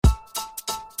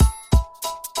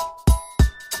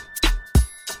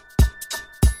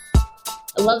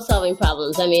I love solving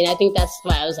problems. I mean, I think that's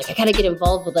why I was like, I got to get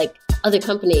involved with like other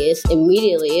companies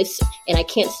immediately. And I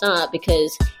can't stop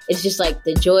because it's just like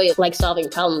the joy of like solving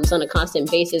problems on a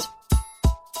constant basis.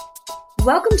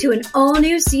 Welcome to an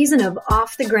all-new season of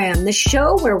Off the Gram, the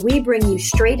show where we bring you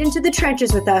straight into the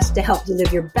trenches with us to help you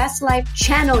live your best life,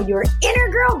 channel your inner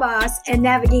girl boss, and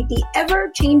navigate the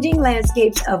ever-changing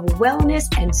landscapes of wellness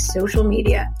and social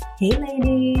media. Hey,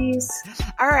 ladies.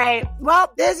 All right.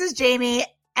 Well, this is Jamie,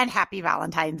 and happy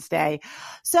Valentine's Day.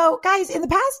 So, guys, in the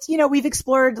past, we've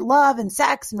explored love and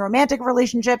sex and romantic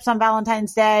relationships on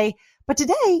Valentine's Day, but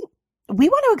today we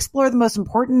want to explore the most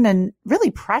important and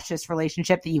really precious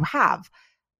relationship that you have,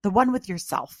 the one with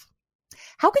yourself.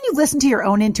 How can you listen to your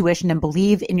own intuition and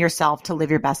believe in yourself to live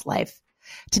your best life?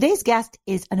 Today's guest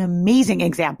is an amazing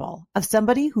example of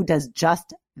somebody who does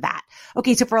just that.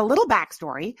 Okay, so for a little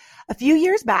backstory, a few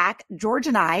years back, George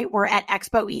and I were at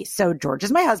Expo East. So George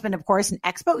is my husband, of course, and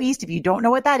Expo East, if you don't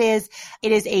know what that is,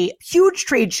 it is a huge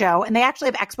trade show, and they actually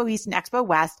have Expo East and Expo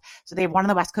West. So they have one on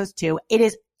the West Coast too. It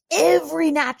is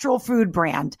every natural food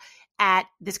brand at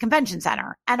this convention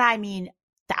center. And I mean,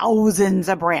 thousands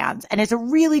of brands. And it's a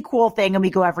really cool thing. And we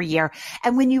go every year.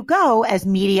 And when you go as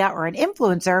media or an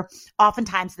influencer,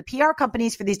 oftentimes the PR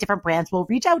companies for these different brands will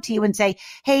reach out to you and say,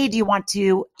 hey, do you want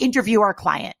to interview our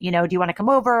client? Do you want to come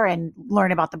over and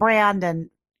learn about the brand and,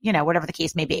 whatever the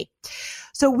case may be.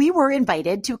 So we were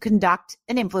invited to conduct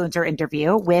an influencer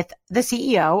interview with the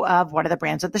CEO of one of the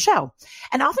brands at the show.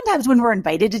 And oftentimes when we're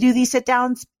invited to do these sit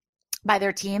downs by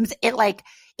their teams, it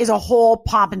is a whole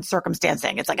pomp and circumstance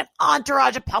thing. It's like an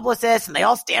entourage of publicists, and they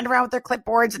all stand around with their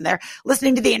clipboards and they're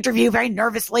listening to the interview very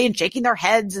nervously and shaking their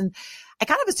heads. And I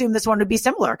kind of assumed this one would be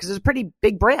similar because it was a pretty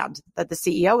big brand that the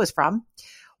CEO was from.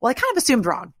 Well, I kind of assumed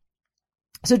wrong.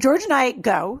 So George and I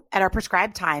go at our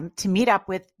prescribed time to meet up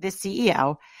with this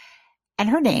CEO, and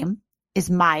her name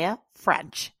is Maya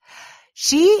French.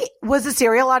 She was a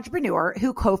serial entrepreneur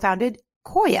who co-founded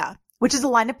Koya, which is a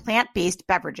line of plant-based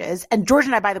beverages. And George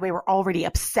and I, by the way, were already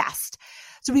obsessed.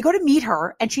 So we go to meet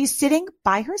her, and she's sitting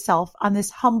by herself on this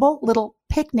humble little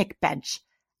picnic bench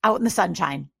out in the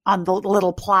sunshine on the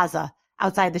little plaza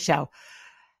outside the show.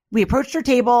 We approached her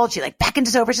table. She beckoned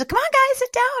us over. She's like, come on, guys,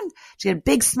 sit down. She had a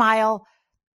big smile.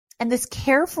 And this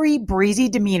carefree, breezy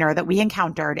demeanor that we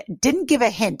encountered didn't give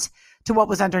a hint to what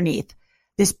was underneath.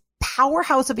 This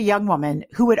powerhouse of a young woman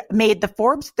who had made the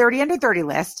Forbes 30 Under 30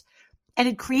 list and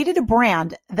had created a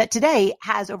brand that today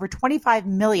has over 25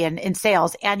 million in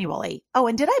sales annually. Oh,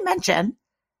 and did I mention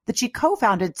that she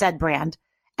co-founded said brand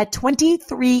at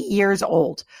 23 years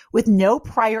old with no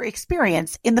prior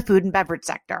experience in the food and beverage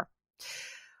sector?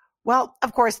 Well,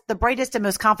 of course, the brightest and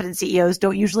most confident CEOs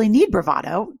don't usually need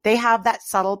bravado. They have that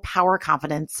subtle power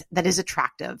confidence that is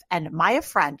attractive. And Maya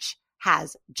French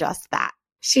has just that.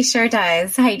 She sure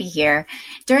does. Heidi here.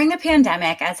 During the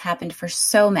pandemic, as happened for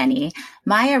so many,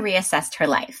 Maya reassessed her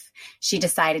life. She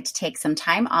decided to take some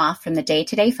time off from the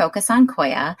day-to-day focus on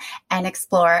Koya and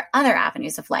explore other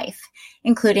avenues of life,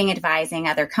 including advising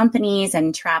other companies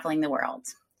and traveling the world.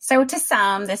 So to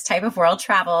some, this type of world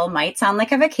travel might sound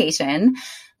like a vacation,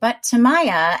 but to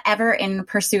Maya, ever in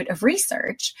pursuit of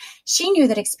research, she knew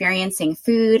that experiencing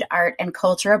food, art, and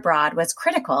culture abroad was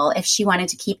critical if she wanted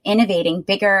to keep innovating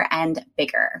bigger and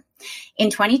bigger. In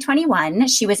 2021,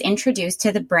 she was introduced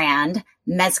to the brand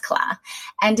Mezcla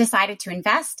and decided to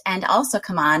invest and also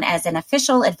come on as an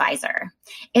official advisor.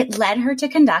 It led her to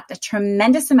conduct a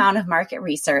tremendous amount of market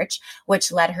research,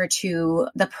 which led her to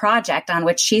the project on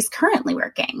which she's currently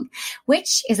working,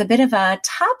 which is a bit of a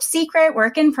top secret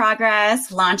work in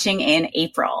progress, launching in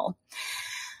April.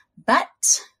 But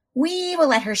we will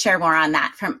let her share more on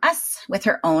that from us with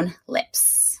her own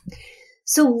lips.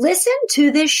 So listen to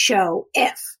this show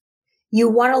if you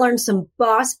want to learn some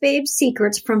boss babe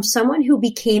secrets from someone who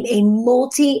became a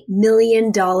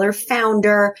multi-million-dollar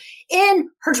founder in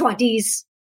her 20s.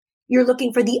 You're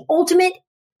looking for the ultimate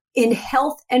in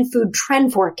health and food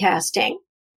trend forecasting.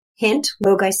 Hint,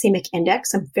 low glycemic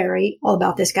index. I'm very all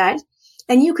about this, guys.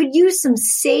 And you could use some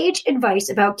sage advice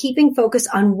about keeping focus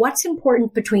on what's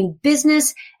important between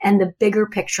business and the bigger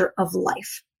picture of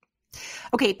life.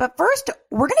 Okay, but first,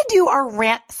 we're going to do our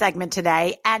rant segment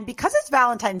today. And because it's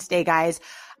Valentine's Day, guys,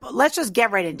 let's just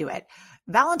get right into it.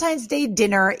 Valentine's Day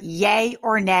dinner, yay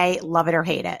or nay, love it or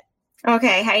hate it?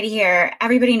 Okay, Heidi here.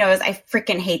 Everybody knows I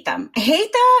freaking hate them. I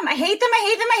hate them. I hate them. I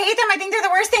hate them. I hate them. I think they're the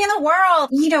worst thing in the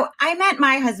world. I met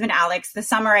my husband, Alex, the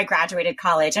summer I graduated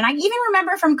college. And I even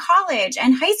remember from college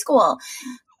and high school,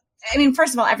 I mean,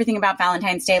 first of all, everything about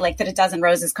Valentine's Day, like that a dozen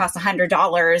roses costs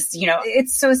 $100,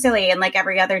 it's so silly. And like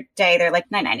every other day, they're like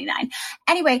 $9.99.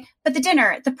 Anyway, but the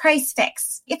dinner, the price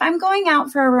fix. If I'm going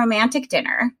out for a romantic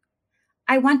dinner,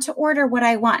 I want to order what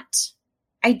I want.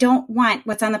 I don't want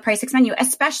what's on the Price Fix menu,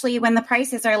 especially when the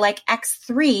prices are like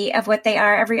X3 of what they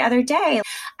are every other day.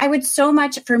 I would so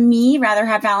much, for me, rather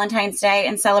have Valentine's Day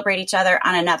and celebrate each other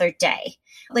on another day.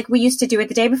 Like we used to do it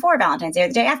the day before Valentine's Day or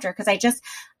the day after, because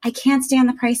I can't stand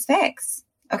the Price Fix.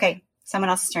 Okay, someone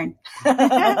else's turn.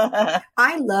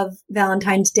 I love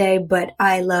Valentine's Day, but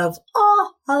I love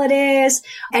all holidays.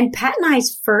 And Pat and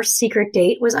I's first secret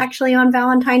date was actually on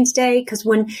Valentine's Day, because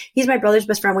when he's my brother's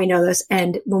best friend, we know this.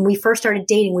 And when we first started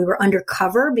dating, we were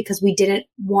undercover because we didn't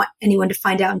want anyone to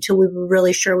find out until we were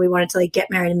really sure we wanted to like get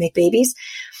married and make babies.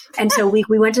 And so we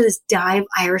went to this dive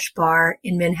Irish bar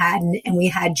in Manhattan and we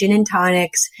had gin and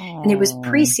tonics. Aww. And it was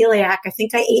pre-celiac. I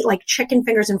think I ate like chicken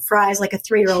fingers and fries like a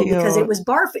 3-year-old because it was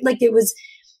bar, like it was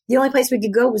the only place we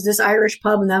could go was this Irish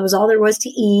pub and that was all there was to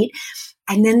eat.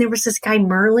 And then there was this guy,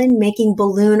 Merlin, making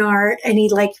balloon art, and he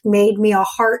like made me a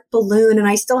heart balloon. And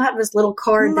I still have this little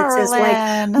card that says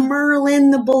like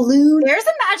Merlin the balloon. There's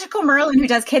a magical Merlin who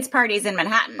does kids parties in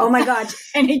Manhattan. Oh my God.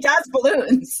 And he does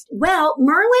balloons. Well,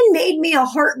 Merlin made me a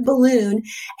heart balloon.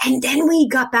 And then we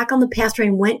got back on the path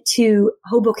train, went to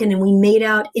Hoboken, and we made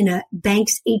out in a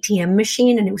Bank's ATM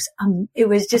machine. And it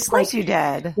was just like you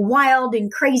did. Wild and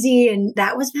crazy. And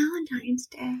that was Valentine's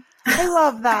Day. I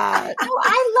love that. Oh,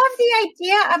 I love the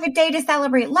idea of a day to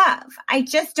celebrate love. I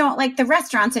just don't like the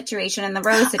restaurant situation and the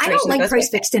rose situation. I don't like Price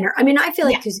Fix dinner. I mean, I feel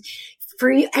like because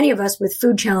for any of us with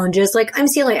food challenges, like I'm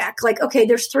celiac, like, okay,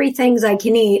 there's 3 things I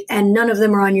can eat and none of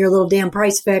them are on your little damn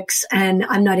Price Fix and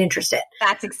I'm not interested.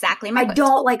 That's exactly my I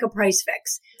don't like a Price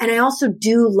Fix. And I also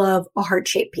do love a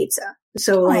heart-shaped pizza.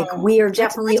 So like we are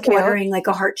definitely ordering like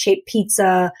a heart-shaped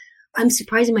pizza. I'm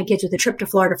surprising my kids with a trip to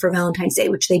Florida for Valentine's Day,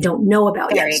 which they don't know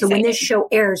about yet. So when this show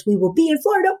airs, we will be in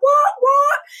Florida.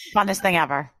 What? Funnest thing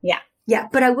ever. Yeah. Yeah.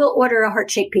 But I will order a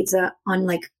heart-shaped pizza on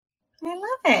like I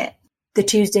love it. The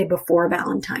Tuesday before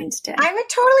Valentine's Day. I would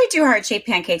totally do heart-shaped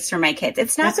pancakes for my kids.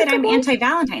 It's not that I'm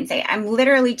anti-Valentine's Day. I'm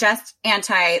literally just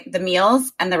anti the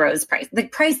meals and the rose price, the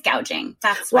price gouging.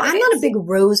 That's what I'm not a big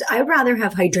rose. I'd rather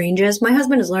have hydrangeas. My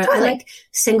husband has learned. Totally. I like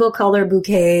single color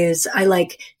bouquets. I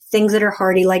like things that are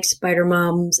hardy, like spider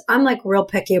mums. I'm like real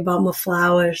picky about my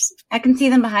flowers. I can see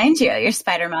them behind you, your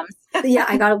spider mums. Yeah,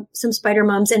 I got some spider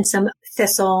mums and some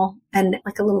thistle and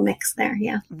like a little mix there.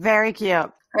 Yeah. Very cute.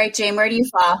 All right, Jane, where do you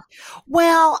fall?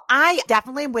 Well, I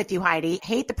definitely am with you, Heidi.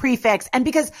 Hate the prefix. And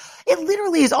because it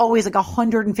literally is always like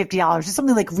 $150. It's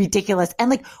something like ridiculous. And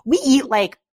like we eat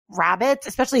like rabbits,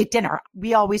 especially at dinner.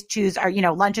 We always choose our,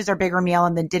 lunch is our bigger meal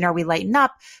and then dinner we lighten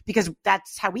up because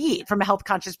that's how we eat from a health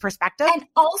conscious perspective. And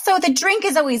also the drink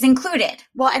is always included.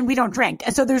 Well, and we don't drink.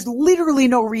 And so there's literally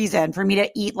no reason for me to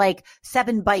eat like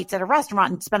 7 bites at a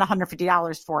restaurant and spend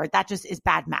 $150 for it. That just is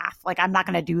bad math. Like I'm not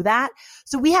going to do that.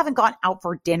 So we haven't gone out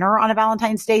for dinner on a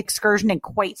Valentine's Day excursion in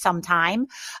quite some time.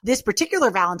 This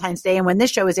particular Valentine's Day, and when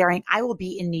this show is airing, I will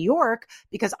be in New York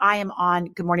because I am on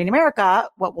Good Morning America,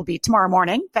 what will be tomorrow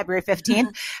morning, February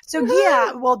 15th. So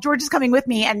yeah, well, George is coming with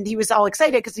me and he was all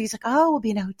excited because he's like, oh, we'll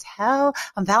be in a hotel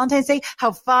on Valentine's Day.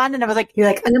 How fun. And I was like, you're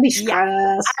like, I'm going to be stressed.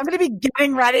 Yeah, I'm going to be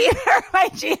getting ready for my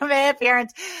GMA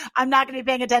appearance. I'm not going to be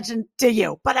paying attention to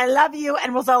you, but I love you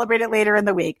and we'll celebrate it later in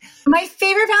the week. My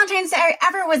favorite Valentine's Day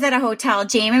ever was at a hotel,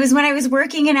 Jamie. It was when I was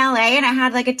working in LA and I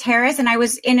had like a terrace and I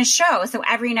was in a show. So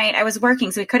every night I was working.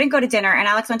 So we couldn't go to dinner and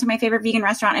Alex went to my favorite vegan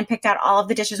restaurant and picked out all of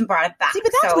the dishes and brought it back. See,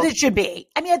 but that's what it should be.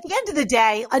 I mean, at the end of the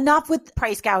day, enough with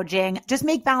price gouging. Just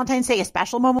make Valentine's Day a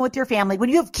special moment with your family. When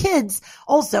you have kids,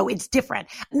 also, it's different.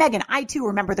 Megan, I too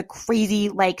remember the crazy,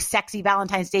 like sexy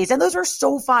Valentine's Days. And those are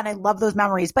so fun. I love those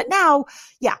memories. But now,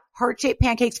 yeah, heart-shaped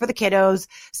pancakes for the kiddos,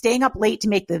 staying up late to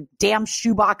make the damn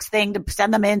shoebox thing to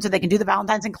send them in so they can do the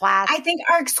Valentine's in class. I think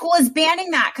our school is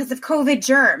banning that because of COVID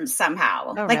germs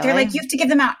somehow. Oh, like they're like, you have to give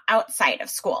them out outside of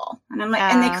school. And I'm like,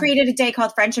 and they created a day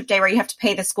called Friendship Day where you have to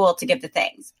pay the school to give the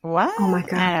things. What? Oh my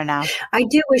God. I don't know. I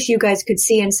do wish you guys could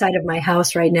see inside of my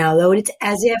house right now, though. It's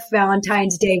as if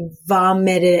Valentine's Day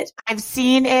vomited. I've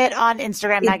seen it on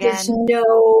Instagram, Megan. There's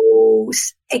no,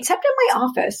 except in my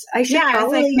office. I was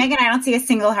like, Megan, I don't see a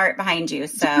single heart behind you.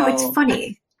 So no, it's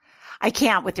funny. I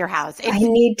can't with your house. I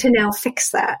need to now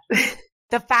fix that.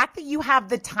 The fact that you have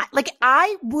the time, like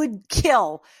I would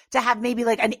kill to have maybe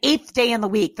like an 8th day in the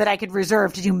week that I could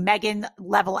reserve to do Megan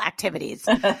level activities.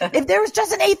 If there was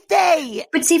just an 8th day.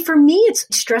 But see, for me, it's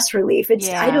stress relief.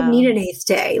 I don't need an 8th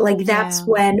day. Like that's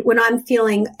when I'm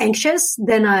feeling anxious,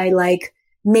 then I like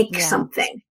make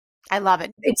something. I love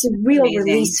it. It's a real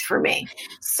release for me.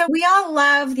 So we all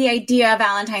love the idea of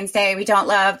Valentine's Day. We don't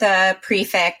love the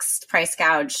prefixed, price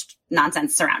gouged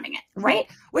nonsense surrounding it, right?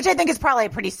 Which I think is probably a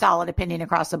pretty solid opinion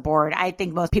across the board. I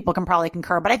think most people can probably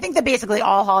concur, but I think that basically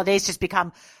all holidays just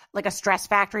become like a stress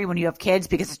factory when you have kids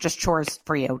because it's just chores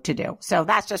for you to do. So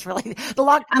that's just really the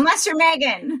long. Unless you're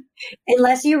Megan.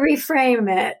 Unless you reframe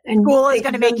it. And school is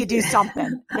going to make you do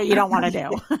something that you don't want to do.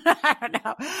 I don't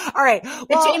know. All right.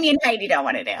 Well, Well, Jamie and Heidi don't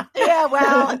want to do. yeah,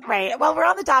 well, right. Well, we're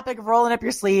on the topic of rolling up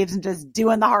your sleeves and just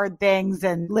doing the hard things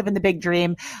and living the big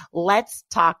dream. Let's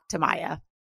talk to Maya.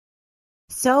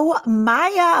 So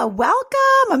Maya,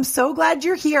 welcome. I'm so glad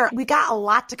you're here. We got a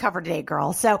lot to cover today,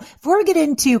 girl. So before we get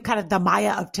into kind of the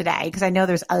Maya of today, because I know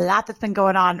there's a lot that's been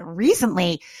going on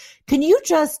recently, can you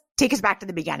just take us back to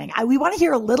the beginning? We want to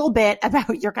hear a little bit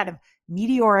about your kind of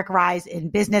meteoric rise in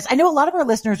business. I know a lot of our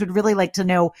listeners would really like to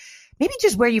know maybe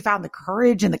just where you found the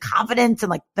courage and the confidence and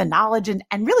like the knowledge and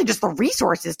really just the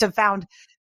resources to found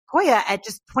Koya at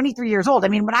just 23 years old. I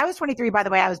mean, when I was 23, by the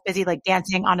way, I was busy like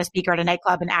dancing on a speaker at a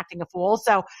nightclub and acting a fool.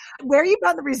 So where you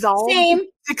found the resolve to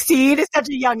succeed at such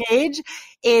a young age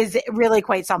is really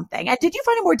quite something. And did you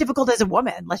find it more difficult as a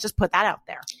woman? Let's just put that out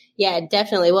there. Yeah,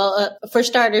 definitely. Well, for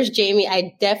starters, Jamie,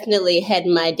 I definitely had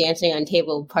my dancing on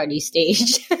table party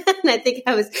staged. And I think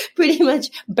I was pretty much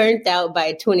burnt out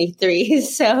by 23.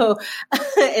 So,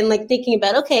 and like thinking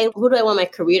about, okay, who do I want my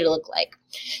career to look like?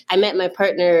 I met my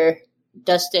partner,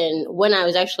 Dustin, when I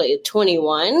was actually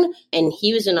 21, and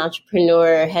he was an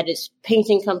entrepreneur, had his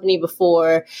painting company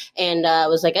before, and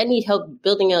was like, I need help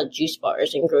building out juice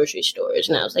bars in grocery stores.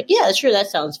 And I was like, yeah, sure, that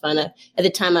sounds fun. At the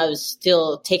time, I was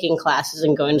still taking classes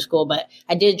and going to school, but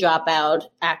I did drop out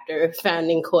after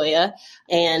founding Koya.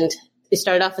 And it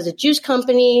started off as a juice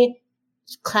company,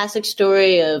 classic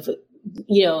story of,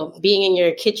 you know, being in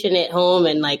your kitchen at home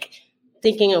and like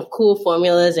thinking of cool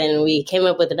formulas, and we came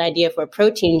up with an idea for a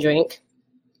protein drink.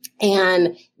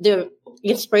 And the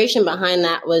inspiration behind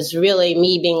that was really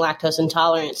me being lactose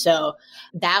intolerant. So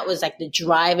that was like the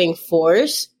driving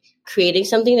force, creating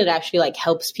something that actually like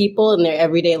helps people in their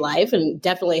everyday life, and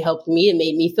definitely helped me and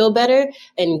made me feel better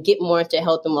and get more into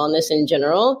health and wellness in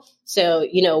general. So,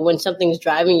 you know, when something's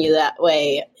driving you that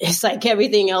way, it's like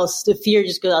everything else, the fear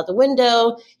just goes out the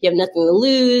window. You have nothing to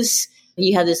lose.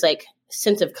 You have this like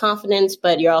sense of confidence,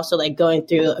 but you're also like going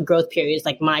through a growth period. It's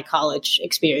like my college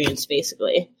experience,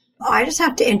 basically. I just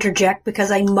have to interject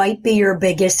because I might be your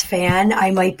biggest fan.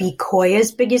 I might be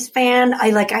Koya's biggest fan. I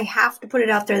have to put it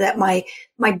out there that my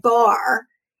bar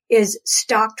is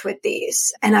stocked with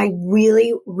these, and I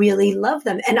really, really love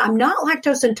them. And I'm not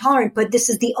lactose intolerant, but this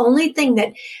is the only thing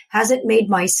that hasn't made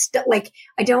my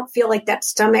I don't feel like that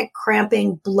stomach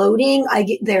cramping, bloating.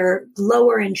 They're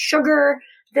lower in sugar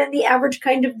than the average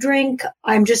kind of drink.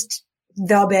 I'm just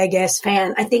the biggest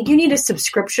fan. I think you need a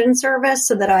subscription service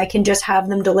so that I can just have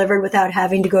them delivered without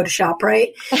having to go to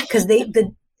ShopRite. Because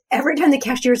every time the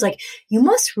cashier is like, you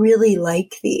must really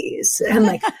like these. And I'm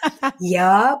like,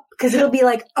 yeah, because it'll be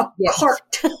like a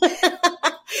cart.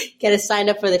 Got to sign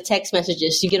up for the text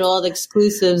messages. You get all the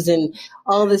exclusives and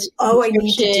all this. Oh, I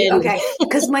need to do. Okay.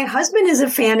 Because my husband is a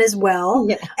fan as well.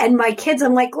 Yeah. And my kids,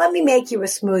 I'm like, let me make you a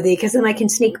smoothie because then I can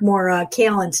sneak more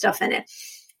kale and stuff in it.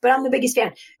 But I'm the biggest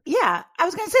fan. Yeah. I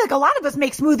was going to say, like, a lot of us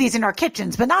make smoothies in our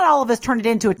kitchens, but not all of us turn it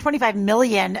into a $25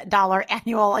 million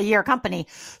annual a year company.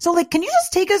 So, like, can you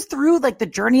just take us through, like, the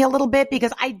journey a little bit?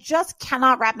 Because I just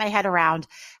cannot wrap my head around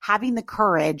having the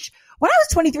courage. When I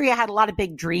was 23, I had a lot of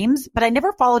big dreams, but I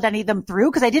never followed any of them through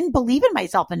because I didn't believe in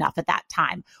myself enough at that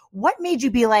time. What made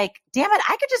you be like, damn it,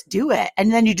 I could just do it?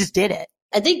 And then you just did it.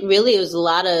 I think really it was a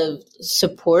lot of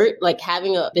support. Like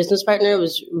having a business partner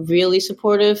was really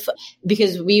supportive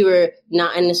because we were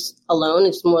not in this alone.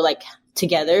 It's more like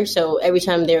together. So every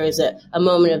time there was a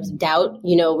moment of doubt,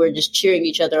 you know, we're just cheering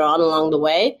each other on along the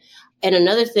way. And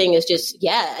another thing is just,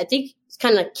 I think it's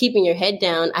kind of keeping your head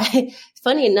down.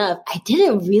 Funny enough, I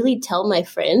didn't really tell my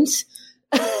friends.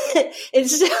 And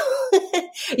so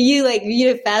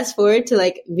you fast forward to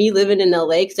like me living in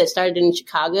LA because I started in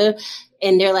Chicago.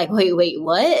 And they're like, wait,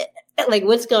 what? Like,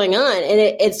 what's going on? And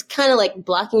it's kind of like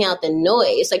blocking out the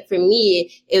noise. Like for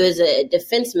me, it was a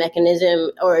defense mechanism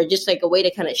or just like a way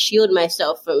to kind of shield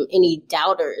myself from any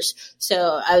doubters.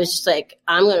 So I was just like,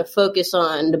 I'm going to focus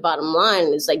on the bottom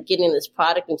line is like getting this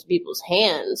product into people's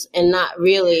hands and not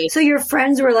really. So your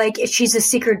friends were like, she's a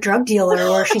secret drug dealer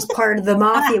or she's part of the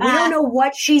mafia. We don't know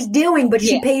what she's doing, but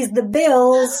she pays the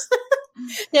bills.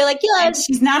 They're like, yeah, and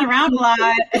she's not around a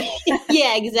lot.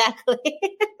 Yeah, exactly.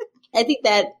 I think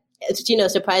that,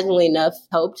 surprisingly enough,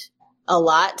 helped a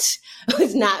lot. It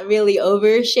was not really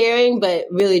oversharing, but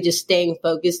really just staying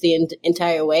focused the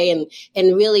entire way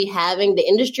and really having the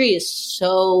industry is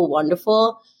so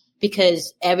wonderful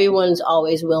because everyone's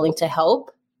always willing to help.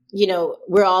 You know,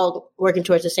 we're all working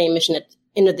towards the same mission at the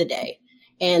end of the day.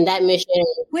 And that mission.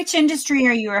 Which industry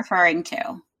are you referring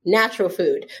to? Natural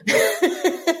food.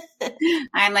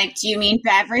 I'm like, do you mean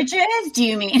beverages? Do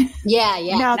you mean? Yeah.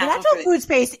 No, the natural food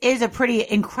space is a pretty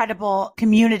incredible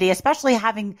community, especially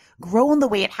having grown the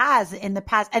way it has in the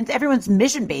past. And everyone's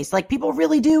mission based. Like people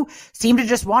really do seem to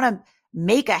just want to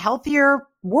make a healthier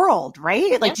world,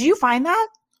 right? Like, do you find that?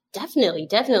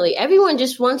 Definitely. Everyone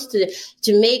just wants to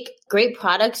make great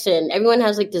products, and everyone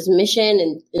has like this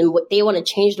mission and what they want to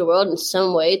change the world in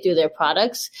some way through their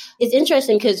products. It's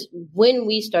interesting because when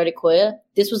we started Koya,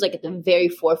 this was like at the very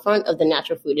forefront of the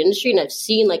natural food industry. And I've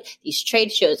seen like these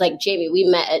trade shows, like Jamie, we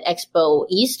met at Expo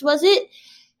East, was it?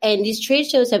 And these trade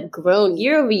shows have grown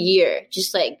year over year,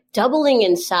 just like doubling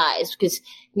in size, because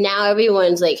now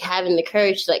everyone's like having the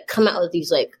courage to like come out with these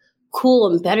like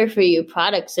cool and better for you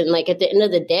products. And like at the end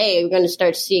of the day, we're going to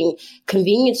start seeing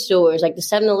convenience stores, like the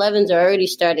 7-Elevens are already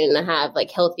starting to have like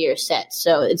healthier sets.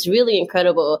 So it's really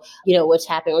incredible, what's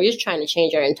happening. We're just trying to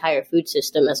change our entire food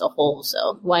system as a whole.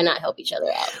 So why not help each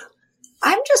other out?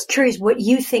 I'm just curious what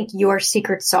you think your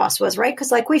secret sauce was, right?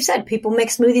 Because like we've said, people make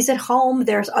smoothies at home.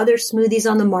 There's other smoothies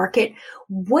on the market.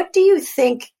 What do you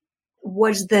think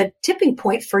was the tipping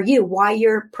point for you? Why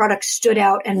your product stood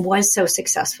out and was so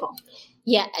successful?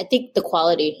 Yeah, I think the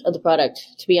quality of the product,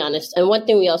 to be honest. And one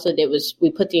thing we also did was we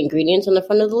put the ingredients on the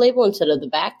front of the label instead of the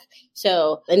back.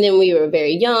 So, and then we were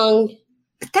very young.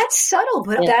 That's subtle,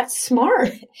 but that's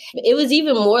smart. It was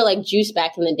even more like juice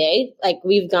back in the day. Like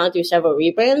we've gone through several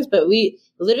rebrands, but we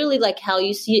literally, like how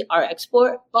you see our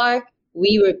export bar,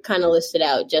 we were kind of listed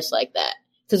out just like that.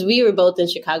 Because we were both in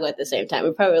Chicago at the same time.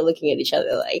 We probably were looking at each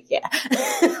other like, yeah,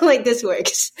 like this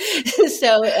works.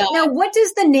 So now, what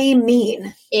does the name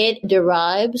mean? It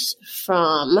derives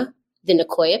from the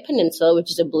Nicoya Peninsula,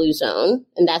 which is a blue zone,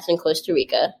 and that's in Costa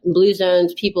Rica. In blue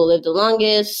zones, people live the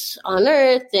longest on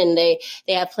Earth, and they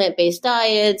have plant-based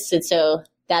diets, and so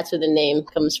that's where the name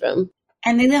comes from.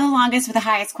 And they live the longest with the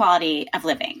highest quality of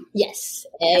living. Yes,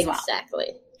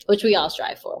 exactly, which we all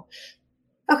strive for.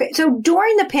 Okay, so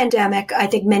during the pandemic, I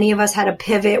think many of us had a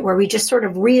pivot where we just sort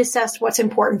of reassessed what's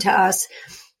important to us.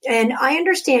 And I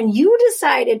understand you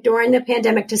decided during the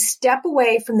pandemic to step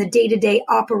away from the day-to-day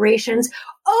operations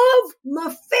of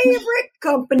my favorite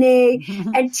company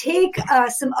and take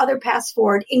some other paths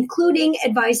forward, including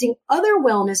advising other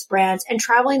wellness brands and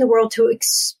traveling the world to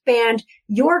expand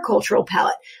your cultural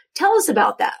palette. Tell us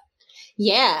about that.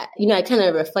 Yeah, I kind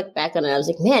of reflect back on it. I was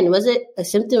like, man, was it a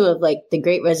symptom of like the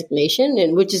Great Resignation?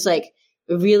 And which is like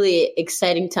a really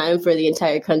exciting time for the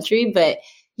entire country. But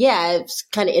yeah, it's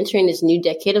kind of entering this new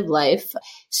decade of life.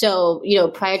 So,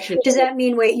 prior to... Does that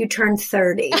mean, wait, you turned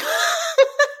 30?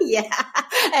 Yeah.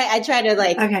 I try to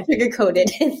sugarcoat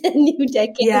it in the new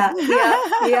decade. Yeah.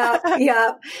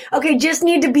 Okay, just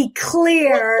need to be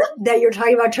clear that you're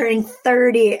talking about turning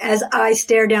 30 as I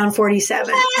stare down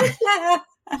 47.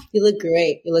 You look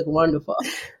great. You look wonderful.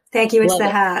 Thank you. It's the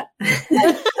hat.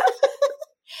 But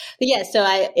yeah, so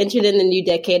I entered in the new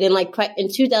decade, and like in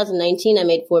 2019, I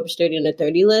made Forbes 30 under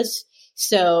 30 list.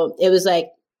 So it was like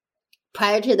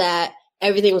prior to that,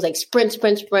 everything was like sprint,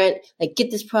 like get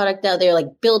this product out there,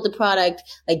 like build the product,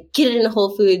 like get it into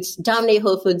Whole Foods,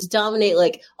 dominate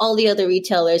like all the other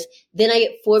retailers. Then I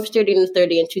get Forbes 30 under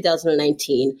 30 in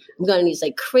 2019. I'm going on these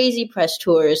like crazy press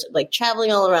tours, like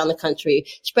traveling all around the country,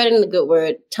 spreading the good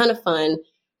word, ton of fun.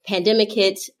 Pandemic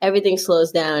hits, everything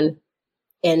slows down.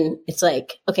 And it's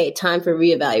like, okay, time for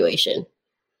reevaluation.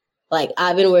 Like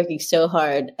I've been working so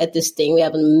hard at this thing. We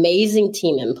have an amazing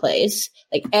team in place.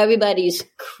 Like everybody's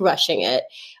crushing it.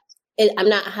 I'm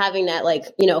not having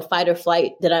that fight or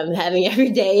flight that I'm having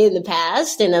every day in the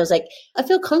past. And I was like, I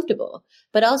feel comfortable,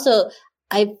 but also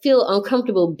I feel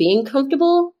uncomfortable being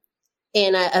comfortable.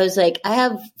 And I was like,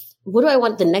 what do I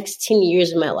want the next 10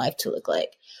 years of my life to look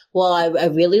like? Well, I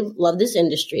really love this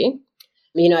industry.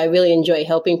 I really enjoy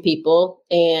helping people,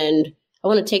 and I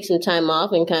want to take some time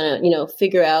off and kind of,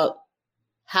 figure out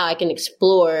how I can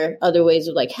explore other ways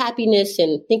of like happiness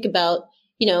and think about,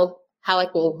 how I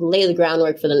can lay the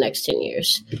groundwork for the next 10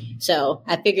 years. So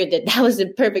I figured that was the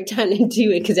perfect time to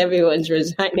do it because everyone's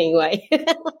resigning, right?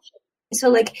 So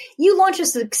like you launch a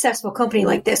successful company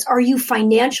like this. Are you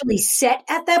financially set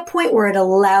at that point where it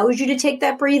allows you to take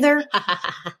that breather?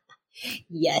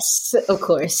 Yes, of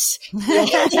course.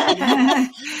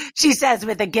 She says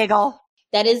with a giggle.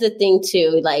 That is the thing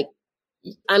too. Like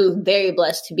I'm very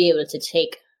blessed to be able to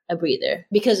take a breather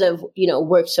because of,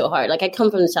 worked so hard. Like I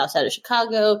come from the South Side of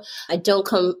Chicago. I don't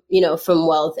come, from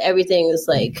wealth. Everything is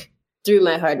like through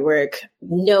my hard work.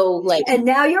 And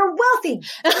now you're wealthy.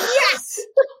 Yes.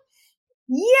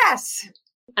 Yes.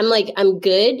 I'm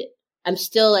good. I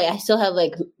still have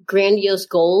like grandiose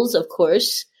goals, of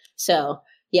course. So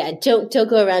Yeah, don't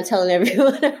go around telling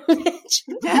everyone I'm rich.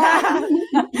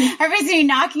 Everybody's gonna be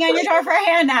knocking on your door for a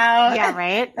handout. Yeah,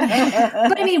 right.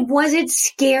 But I mean, was it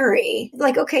scary?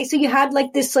 Like, okay, so you had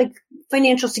like this like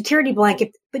financial security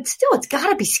blanket, but still, it's got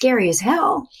to be scary as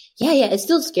hell. Yeah, it's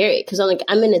still scary because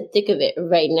I'm in the thick of it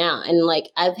right now. And like,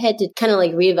 I've had to kind of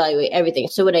like reevaluate everything.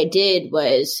 So what I did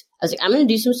was, I was like, I'm going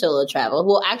to do some solo travel.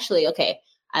 Well, actually, okay,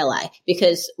 I lie,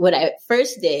 because what I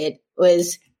first did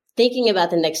was thinking about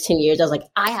the next 10 years. I was like,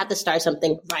 I have to start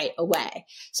something right away.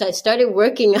 So I started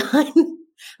working on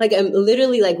like, I'm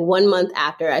literally like 1 month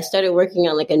after I started working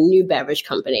on like a new beverage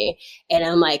company, and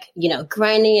I'm like,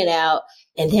 grinding it out.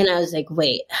 And then I was like,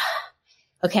 wait,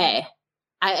 okay.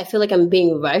 I feel like I'm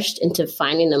being rushed into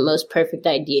finding the most perfect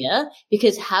idea,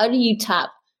 because how do you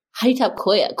top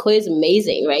Koya? Koya is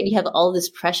amazing, right? You have all this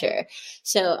pressure.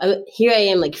 So here I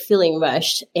am like feeling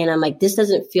rushed, and I'm like, this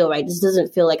doesn't feel right. This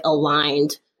doesn't feel like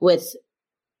aligned with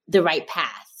the right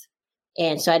path.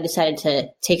 And so I decided to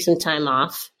take some time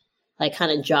off, like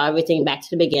kind of draw everything back to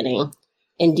the beginning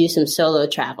and do some solo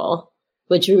travel,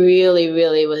 which really,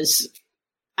 really was,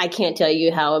 I can't tell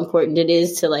you how important it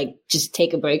is to like just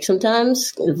take a break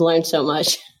sometimes. I've learned so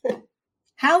much.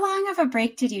 How long of a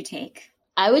break did you take?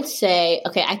 I would say,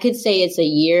 okay, I could say it's a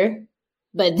year,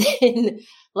 but then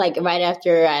like right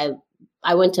after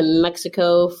I went to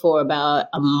Mexico for about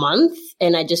a month,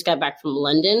 and I just got back from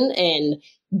London. And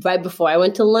right before I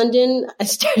went to London, I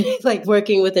started like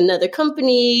working with another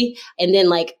company. And then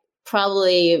like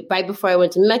probably right before I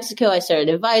went to Mexico, I started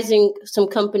advising some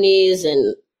companies,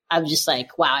 and I'm just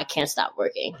like, wow, I can't stop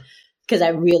working because I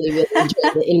really, really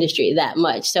enjoy the industry that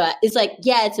much. So it's like,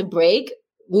 yeah, it's a break,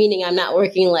 meaning I'm not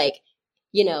working like,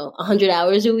 100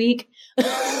 hours a week.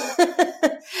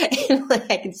 And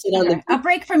like I can sit on a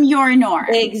break from your norm.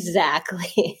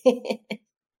 Exactly.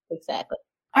 Exactly.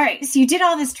 All right. So you did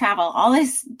all this travel, all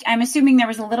this, I'm assuming there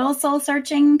was a little soul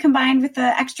searching combined with the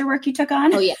extra work you took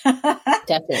on. Oh yeah,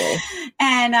 definitely.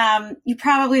 And you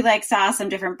probably like saw some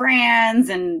different brands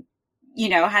and,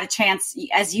 had a chance,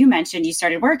 as you mentioned, you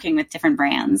started working with different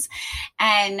brands.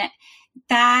 And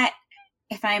that,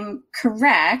 if I'm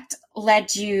correct,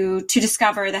 led you to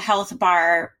discover the health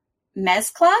bar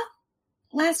Mezcla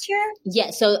last year?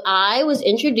 Yeah. So I was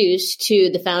introduced to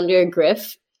the founder,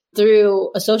 Griff,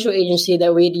 through a social agency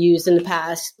that we'd used in the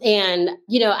past. And,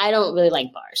 I don't really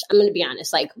like bars. I'm going to be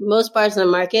honest. Like most bars in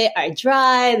the market are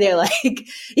dry. They're like,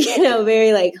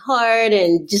 very like hard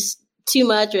and just too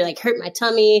much, or like hurt my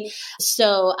tummy.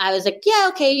 So I was like, yeah,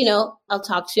 okay, I'll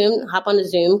talk to him, hop on a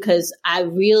Zoom, because I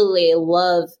really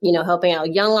love, helping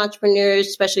out young entrepreneurs,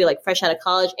 especially like fresh out of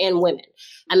college, and women.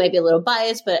 I might be a little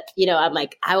biased, but I'm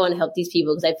like, I want to help these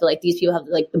people because I feel like these people have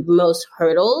like the most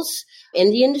hurdles in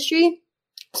the industry.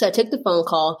 So I took the phone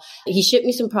call. He shipped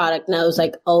me some product, and I was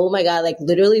like, oh my God, like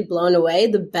literally blown away.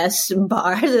 The best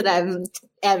bar that I've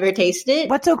ever tasted.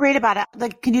 What's so great about it?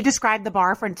 Like, can you describe the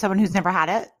bar for someone who's never had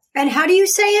it? And how do you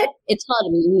say it? It's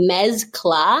called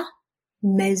Mezcla.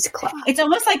 Mezcla. It's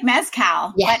almost like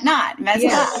mezcal, but not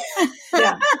mezcla.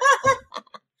 Yeah.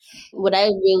 What I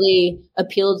really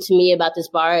appealed to me about this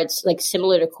bar, it's like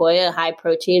similar to Koya, high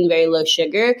protein, very low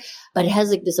sugar, but it has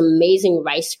like this amazing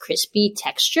Rice Krispie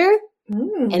texture.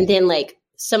 And then like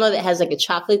some of it has like a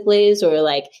chocolate glaze, or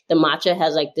like the matcha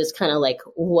has like this kind of like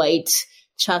white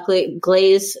chocolate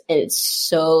glaze, and it's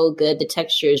so good. The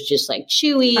texture is just like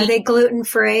chewy. Are they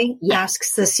gluten-free? Yeah.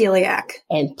 Asks the celiac.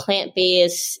 And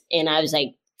plant-based. And I was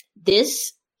like,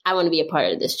 I want to be a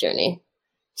part of this journey.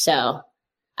 So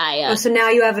so now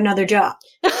you have another job.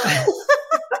 I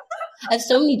have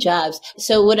so many jobs.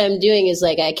 So what I'm doing is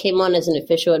like, I came on as an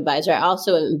official advisor. I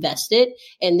also invested,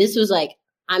 and this was like,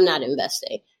 I'm not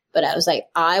investing, but I was like,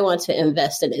 I want to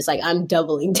invest in it. It's like, I'm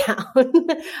doubling down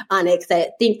on it because I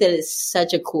think that it's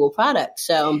such a cool product.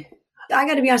 So I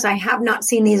got to be honest, I have not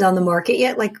seen these on the market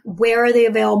yet. Like, where are they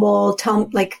available? Tell me,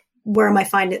 like, where am I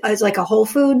finding it? It's like a Whole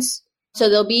Foods? So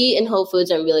they'll be in Whole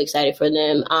Foods. I'm really excited for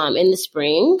them in the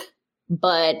spring.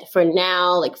 But for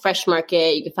now, like Fresh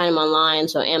Market, you can find them online.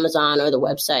 So Amazon or the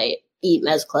website, Eat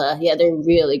Mezcla. Yeah, they're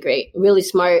really great. Really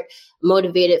smart,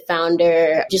 motivated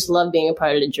founder. Just love being a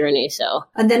part of the journey. So,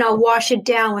 and then I'll wash it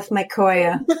down with my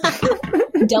Koya.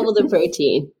 Double the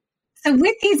protein. So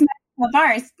with these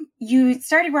bars, you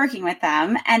started working with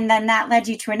them, and then that led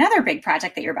you to another big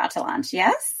project that you're about to launch.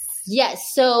 Yes?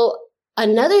 Yes. So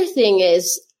another thing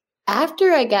is,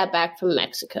 after I got back from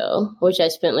Mexico, which I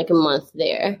spent like a month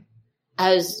there,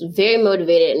 I was very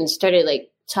motivated and started like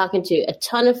talking to a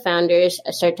ton of founders.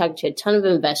 I started talking to a ton of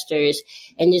investors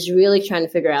and just really trying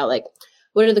to figure out like,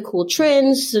 what are the cool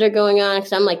trends that are going on?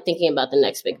 Because I'm like thinking about the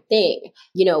next big thing.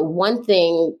 One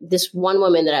thing, this one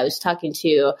woman that I was talking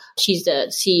to, she's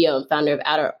the CEO and founder of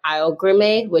Outer Isle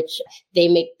Gourmet, which they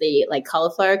make the like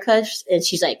cauliflower cuts. And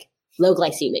she's like, low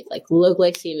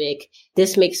glycemic.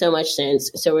 This makes so much sense.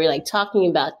 So we're like talking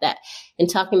about that and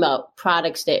talking about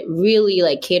products that really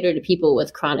like cater to people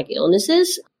with chronic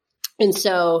illnesses. And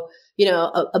so,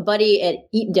 a buddy at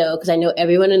Eat Dough, because I know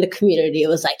everyone in the community,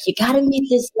 was like, you got to meet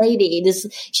this lady.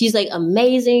 She's like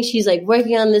amazing. She's like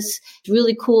working on this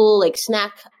really cool like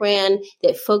snack brand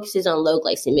that focuses on low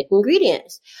glycemic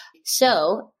ingredients.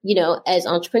 So, as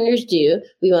entrepreneurs do,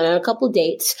 we went on a couple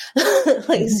dates,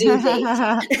 like Zoom dates.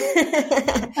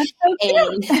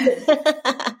 And,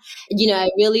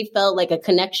 I really felt like a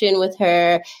connection with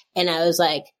her. And I was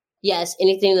like, yes,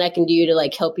 anything that I can do to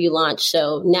like help you launch.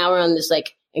 So now we're on this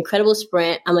like incredible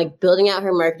sprint. I'm like building out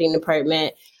her marketing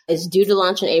department. It's due to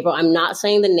launch in April. I'm not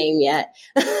saying the name yet,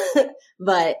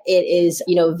 but it is,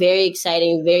 very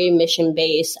exciting, very mission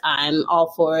based. I'm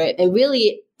all for it. And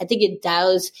really, I think it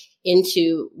dials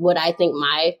into what I think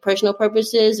my personal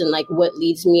purpose is and like what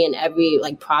leads me in every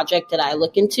like project that I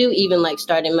look into, even like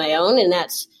starting my own. And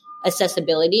that's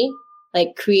accessibility,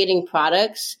 like creating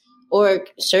products or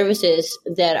services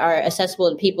that are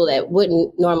accessible to people that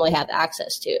wouldn't normally have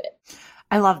access to it.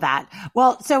 I love that.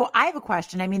 Well, so I have a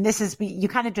question. I mean, you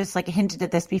kind of just like hinted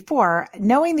at this before,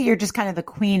 knowing that you're just kind of the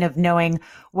queen of knowing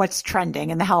what's trending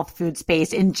in the health food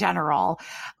space in general,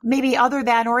 maybe other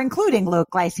than or including low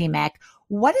glycemic.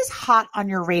 What is hot on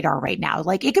your radar right now?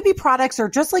 Like it could be products or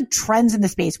just like trends in the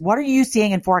space. What are you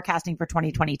seeing and forecasting for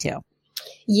 2022?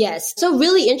 Yes. So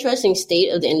really interesting state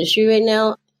of the industry right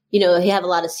now. You have a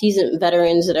lot of seasoned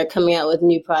veterans that are coming out with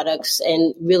new products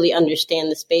and really understand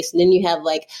the space. And then you have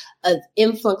like an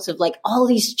influx of like all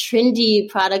these trendy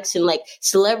products and like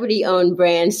celebrity owned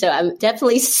brands. So I'm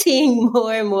definitely seeing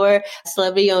more and more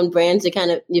celebrity owned brands that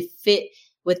kind of fit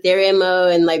with their MO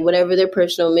and like whatever their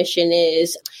personal mission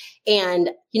is. And,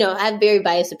 I have very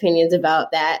biased opinions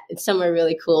about that. Some are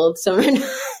really cool. Some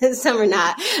are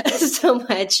not so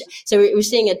much. So we're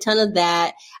seeing a ton of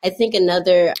that. I think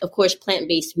of course,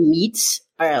 plant-based meats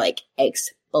are like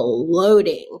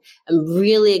exploding. I'm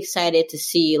really excited to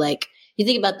see like, you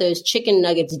think about those chicken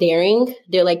nuggets daring,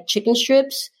 they're like chicken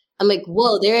strips. I'm like,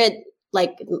 whoa, they're at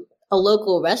like a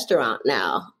local restaurant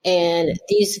now. And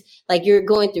these, like you're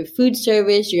going through food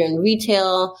service, you're in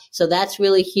retail. So that's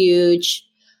really huge.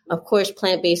 Of course,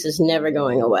 plant-based is never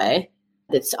going away.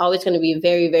 It's always going to be a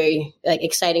very, very like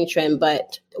exciting trend.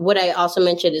 But what I also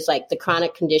mentioned is like the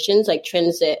chronic conditions, like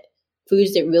foods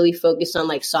that really focus on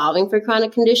like solving for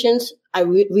chronic conditions. I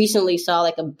recently saw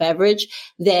like a beverage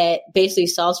that basically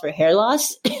solves for hair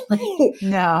loss.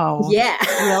 No. Yeah.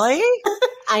 Really?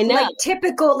 I know. Like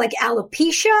typical like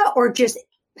alopecia or just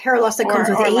hair loss that comes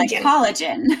with aging? Like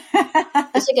collagen.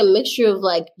 It's like a mixture of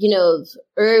like,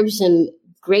 herbs and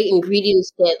great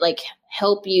ingredients that like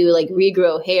help you like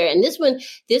regrow hair. And this one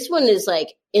is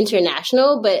like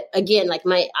international, but again, like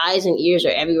my eyes and ears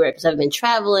are everywhere because I've been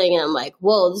traveling and I'm like,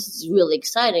 whoa, this is really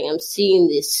exciting. I'm seeing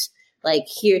this like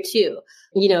here too.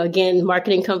 Again,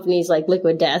 marketing companies like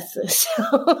Liquid Death. So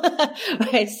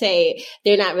I say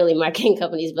they're not really marketing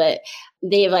companies, but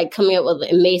they have like coming up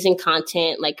with amazing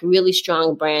content, like really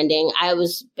strong branding. I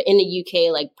was in the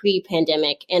UK like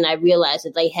pre-pandemic and I realized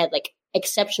that they had like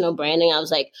exceptional branding. I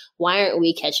was like, why aren't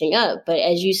we catching up? But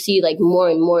as you see like more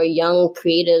and more young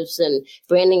creatives and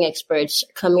branding experts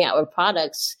coming out with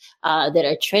products that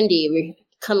are trendy, we're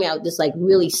coming out with this like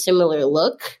really similar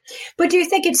look. But do you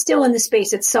think it's still in the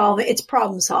space it's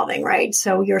problem solving, right?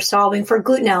 So you're solving for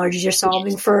gluten allergies, you're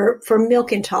solving for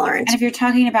milk intolerance. And if you're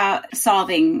talking about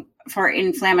solving for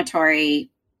inflammatory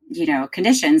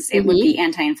conditions, it would be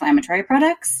anti-inflammatory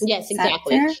products. Yes,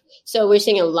 exactly. So we're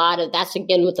seeing a lot of that's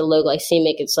again with the low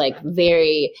glycemic. It's like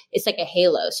a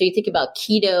halo. So you think about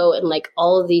keto and like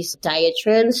all of these diet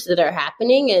trends that are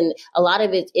happening, and a lot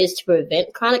of it is to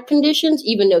prevent chronic conditions,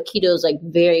 even though keto is like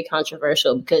very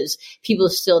controversial because people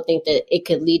still think that it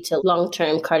could lead to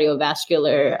long-term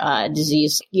cardiovascular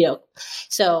disease,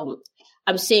 So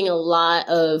I'm seeing a lot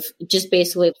of just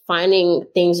basically finding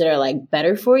things that are like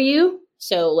better for you.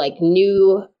 So like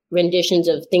new renditions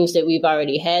of things that we've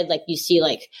already had, like you see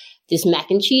like this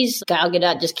mac and cheese. Gal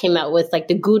Gadot just came out with like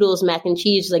the Goodles mac and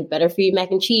cheese, like better for you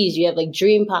mac and cheese. You have like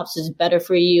Dream Pops is better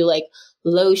for you, like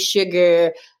low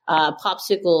sugar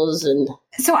popsicles. And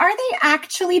so are they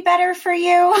actually better for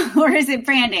you or is it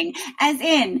branding? As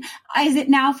in, is it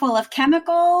now full of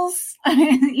chemicals?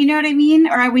 You know what I mean?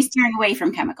 Or are we steering away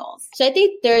from chemicals? So I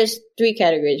think there's three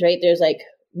categories, right? There's like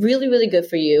really, really good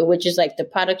for you, which is like the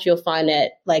products you'll find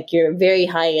at like your very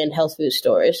high-end health food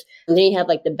stores. And then you have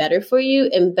like the better for you,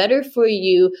 and better for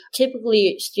you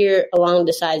typically steer along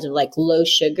the sides of like low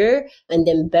sugar, and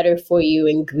then better for you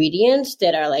ingredients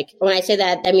that are like, when I say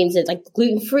that, that means it's like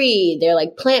gluten-free, they're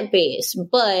like plant-based,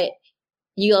 but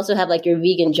you also have like your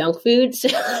vegan junk food. So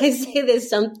I say there's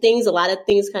some things, a lot of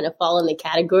things kind of fall in the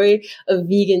category of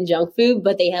vegan junk food,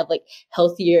 but they have like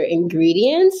healthier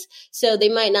ingredients. So they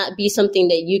might not be something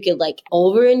that you could like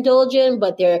overindulge in,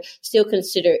 but they're still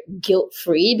considered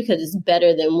guilt-free because it's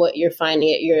better than what you're finding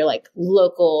at your like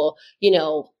local,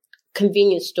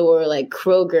 convenience store, like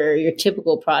Kroger, your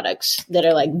typical products that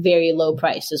are like very low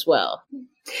price as well.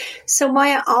 So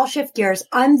Maya, I'll shift gears.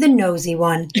 I'm the nosy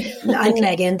one. I'm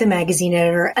Megan, the magazine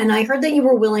editor. And I heard that you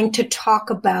were willing to talk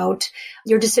about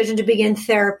your decision to begin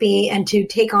therapy and to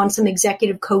take on some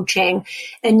executive coaching.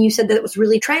 And you said that it was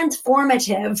really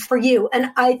transformative for you.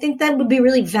 And I think that would be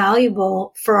really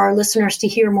valuable for our listeners to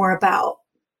hear more about.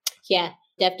 Yeah,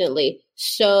 definitely.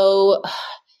 So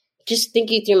just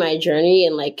thinking through my journey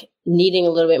and like needing a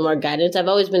little bit more guidance, I've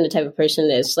always been the type of person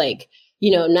that's like,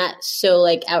 not so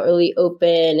like outwardly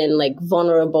open and like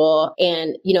vulnerable.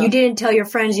 And, you didn't tell your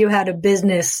friends you had a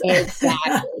business.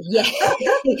 Exactly. Yeah.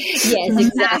 Yes,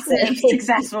 exactly. Massive,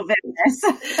 successful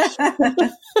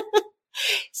business.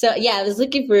 So yeah, I was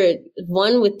looking for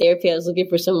one with therapy. I was looking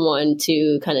for someone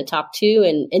to kind of talk to.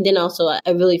 And then also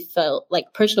I really felt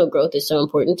like personal growth is so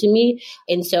important to me.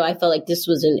 And so I felt like this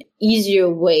was an easier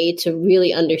way to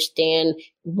really understand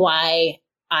why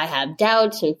I have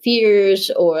doubts and fears,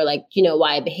 or like,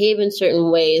 why I behave in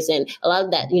certain ways. And a lot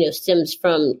of that, stems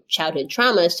from childhood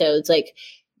trauma. So it's like,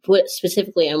 what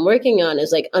specifically I'm working on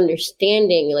is like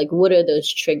understanding, like, what are those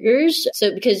triggers?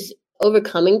 So because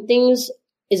overcoming things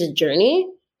is a journey.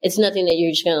 It's nothing that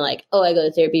you're just going to like, oh, I go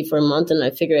to therapy for a month and I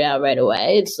figure it out right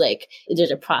away. It's like,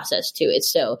 there's a process to it.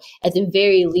 So at the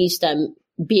very least, I'm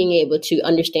being able to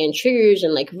understand triggers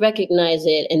and like recognize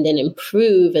it and then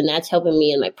improve. And that's helping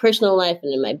me in my personal life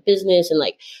and in my business, and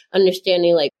like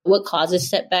understanding like what causes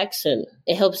setbacks. And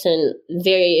it helps in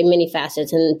many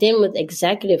facets. And then with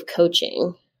executive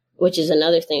coaching, which is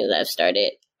another thing that I've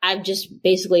started, I've just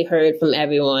basically heard from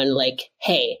everyone like,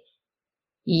 hey,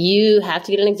 you have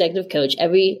to get an executive coach.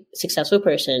 Every successful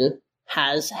person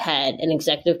has had an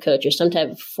executive coach or some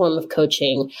type of form of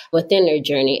coaching within their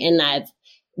journey. And I've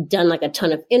done like a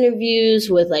ton of interviews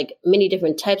with like many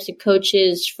different types of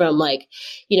coaches, from like,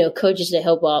 coaches that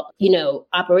help out,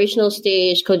 operational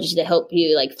stage, coaches that help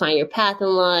you like find your path in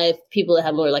life, people that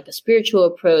have more like a spiritual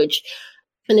approach.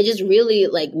 And it just really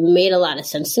like made a lot of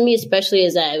sense to me, especially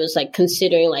as I was like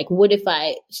considering like, what if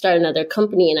I start another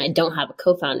company and I don't have a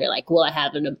co-founder? Like, will I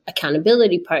have an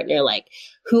accountability partner? Like,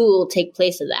 who will take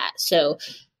place of that? So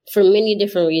for many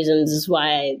different reasons is why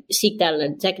I seeked out an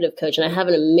executive coach. And I have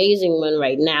an amazing one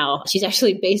right now. She's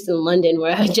actually based in London,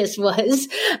 where I just was.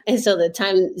 And so the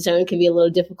time zone can be a little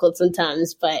difficult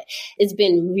sometimes, but it's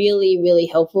been really, really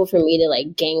helpful for me to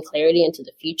like gain clarity into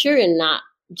the future and not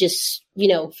just,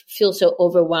 feel so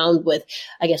overwhelmed with,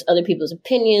 I guess, other people's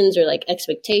opinions or like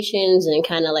expectations, and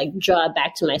kind of like draw it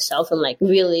back to myself and like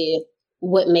really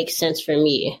what makes sense for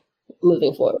me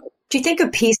moving forward. Do you think a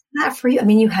piece of that for you? I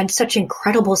mean, you had such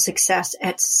incredible success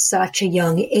at such a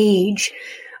young age.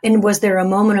 And was there a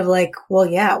moment of like, well,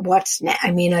 yeah, what's next?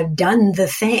 I mean, I've done the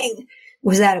thing.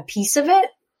 Was that a piece of it?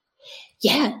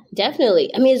 Yeah,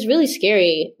 definitely. I mean, it's really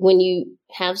scary when you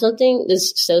have something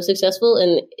that's so successful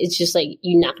and it's just like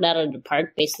you knock it out of the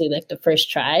park, basically like the first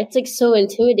try. It's like so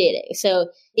intimidating. So,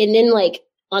 and then like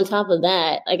on top of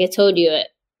that, like I told you,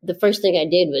 the first thing I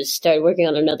did was start working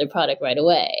on another product right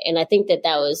away. And I think that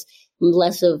was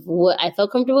less of what I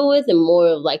felt comfortable with and more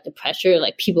of like the pressure,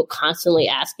 like people constantly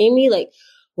asking me like,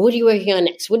 what are you working on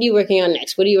next? What are you working on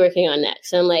next? What are you working on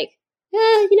next? And I'm like,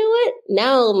 you know what?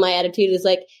 Now my attitude is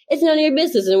like, it's none of your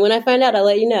business. And when I find out, I'll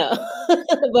let you know.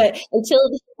 But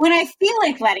when I feel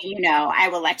like letting you know, I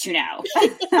will let you know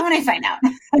when I find out.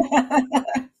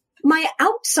 My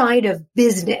outside of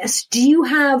business, do you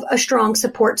have a strong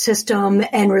support system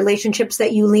and relationships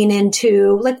that you lean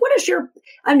into? Like,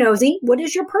 I'm nosy, what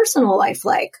is your personal life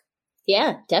like?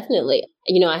 Yeah, definitely.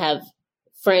 I have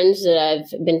friends that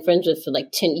I've been friends with for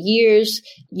like 10 years.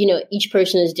 Each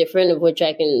person is different, of which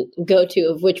I can go to,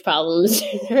 of which problems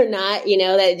or not,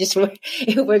 that just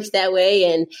it works that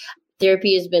way. And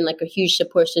therapy has been like a huge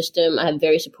support system. I have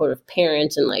very supportive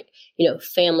parents and like,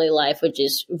 family life, which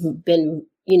has been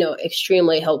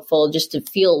extremely helpful, just to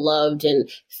feel loved and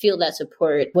feel that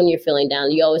support when you're feeling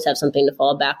down. You always have something to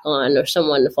fall back on or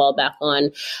someone to fall back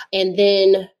on. And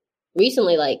then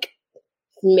recently, like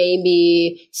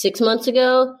maybe 6 months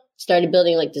ago, started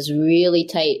building like this really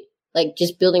tight, like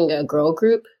just building a girl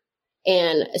group.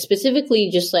 And specifically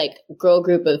just like girl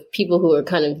group of people who are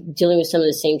kind of dealing with some of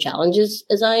the same challenges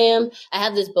as I am. I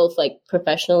have this both like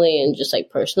professionally and just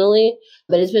like personally,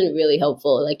 but it's been really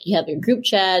helpful. Like you have your group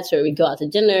chats or we go out to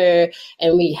dinner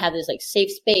and we have this like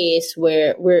safe space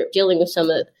where we're dealing with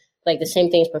some of like the same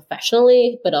things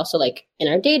professionally, but also like in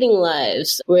our dating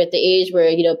lives. We're at the age where,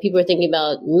 you know, people are thinking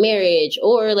about marriage,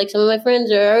 or like some of my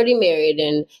friends are already married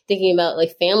and thinking about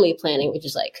like family planning, which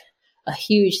is like a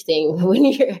huge thing when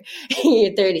you're in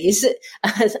your 30s.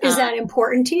 Is that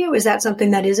important to you? Is that something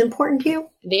that is important to you?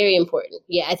 Very important.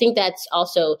 Yeah, I think that's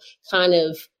also kind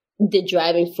of the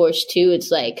driving force too. It's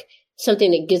like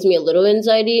something that gives me a little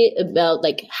anxiety about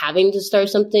like having to start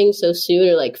something so soon,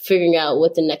 or like figuring out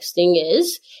what the next thing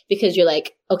is, because you're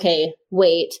like, okay,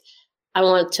 wait, I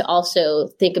want to also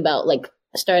think about like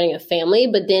starting a family,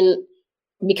 but then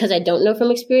because I don't know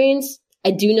from experience, I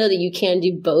do know that you can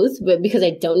do both, but because I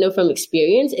don't know from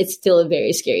experience, it's still a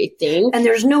very scary thing. And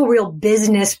there's no real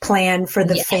business plan for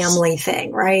the family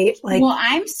thing, right? Like, well,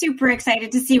 I'm super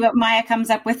excited to see what Maya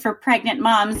comes up with for pregnant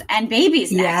moms and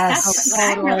babies next. Yes, that's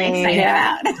what I'm really excited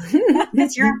about.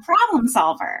 Because you're a problem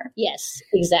solver. Yes,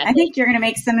 exactly. I think you're going to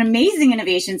make some amazing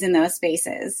innovations in those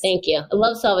spaces. Thank you. I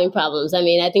love solving problems. I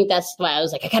mean, I think that's why I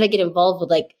was like, I got to get involved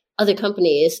with like other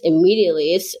companies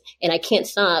immediately. And I can't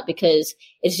stop because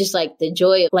it's just like the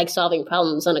joy of like solving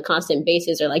problems on a constant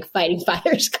basis, or like fighting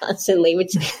fires constantly,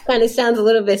 which kind of sounds a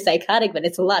little bit psychotic, but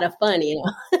it's a lot of fun, you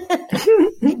know?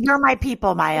 You're my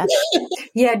people, Maya.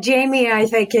 Yeah, Jamie, I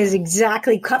think, is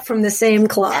exactly cut from the same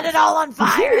cloth. Set it all on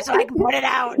fire so I can put it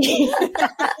out.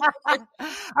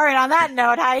 All right, on that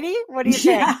note, Heidi, what do you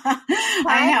think?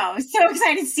 I know. So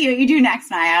excited to see what you do next,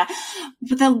 Maya.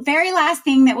 But the very last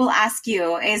thing that we'll ask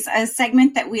you is a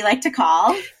segment that we like to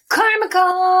call Karma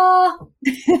Call.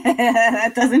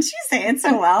 Doesn't she say it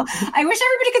so well? I wish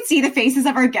everybody could see the faces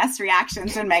of our guest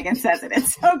reactions when Megan says it.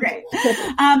 It's so great.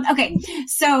 Okay.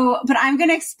 So, but I'm going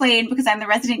to explain, because I'm the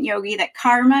resident yogi, that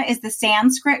karma is the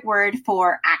Sanskrit word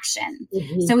for action.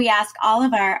 Mm-hmm. So we ask all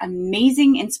of our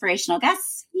amazing inspirational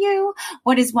guests, you,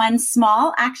 what is one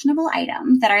small actionable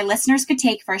item that our listeners could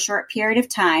take for a short period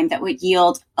of time that would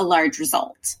yield a large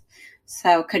result?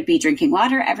 So it could be drinking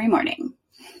water every morning.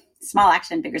 Small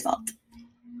action, big result.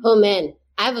 Oh man,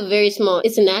 I have a very small,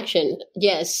 it's an action.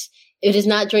 Yes, it is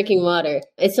not drinking water.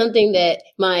 It's something that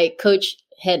my coach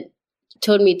had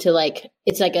told me to like,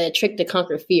 it's like a trick to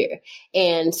conquer fear.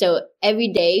 And so every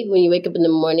day when you wake up in the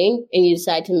morning and you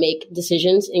decide to make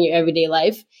decisions in your everyday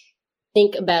life,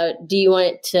 think about, do you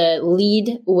want it to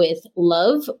lead with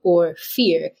love or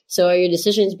fear? So are your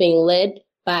decisions being led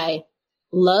by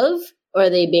love, or are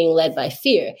they being led by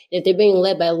fear? If they're being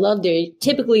led by love, they're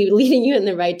typically leading you in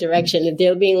the right direction. If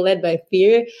they're being led by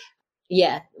fear,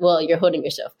 yeah, well, you're holding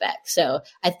yourself back. So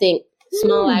I think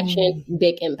small action,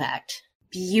 big impact.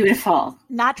 Beautiful.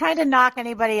 Not trying to knock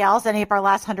anybody else, any of our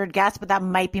last 100 guests, but that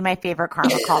might be my favorite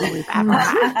karma call that we've ever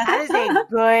had. That is a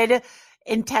good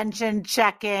intention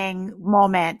checking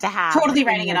moment to have. Totally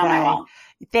writing it on my wall.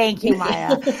 Thank you,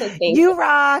 Maya. You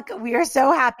rock. We are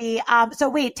so happy. So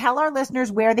wait, tell our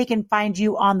listeners where they can find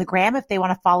you on the gram if they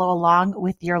want to follow along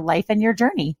with your life and your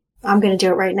journey. I'm going to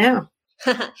do it right now.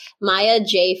 Maya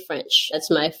J. French. That's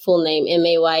my full name.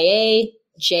 Maya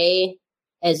J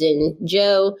as in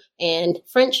Joe, and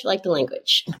French like the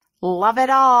language. Love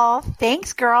it all.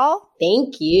 Thanks, girl.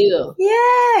 Thank you.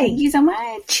 Yay. Thank you so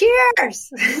much.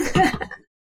 Cheers.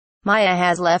 Maya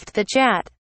has left the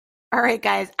chat. All right,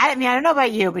 guys. I mean, I don't know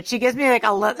about you, but she gives me like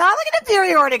not like an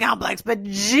inferiority complex, but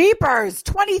jeepers,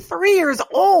 23 years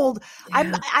old.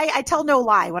 Yeah. I tell no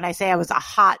lie when I say I was a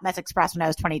hot mess express when I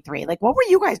was 23. Like, what were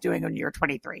you guys doing when you were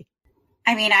 23?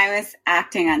 I mean, I was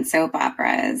acting on soap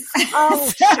operas.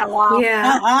 Oh, show off.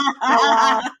 Yeah.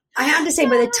 I have to say,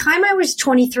 by the time I was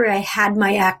 23, I had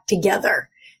my act together.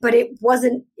 But it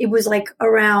was like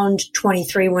around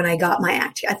 23 when I got my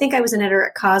act. I think I was an editor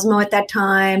at Cosmo at that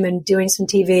time and doing some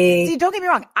TV. See, don't get me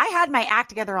wrong. I had my act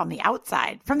together on the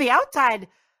outside. From the outside,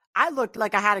 I looked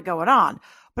like I had it going on.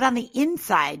 But on the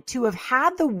inside, to have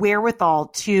had the wherewithal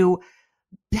to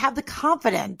have the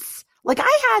confidence, like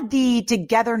I had the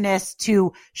togetherness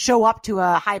to show up to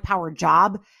a high-powered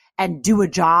job and do a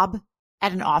job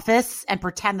at an office and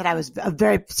pretend that I was a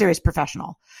very serious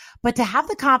professional. But to have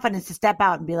the confidence to step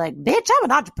out and be like, bitch, I'm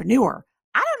an entrepreneur.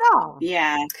 I don't know.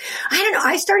 Yeah. I don't know.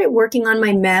 I started working on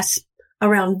my mess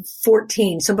around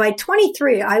 14. So by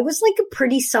 23, I was like a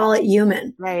pretty solid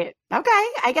human. Right. Okay.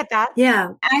 I get that. Yeah.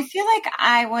 I feel like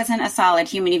I wasn't a solid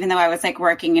human, even though I was like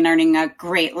working and earning a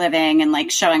great living and like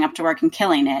showing up to work and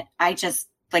killing it. I just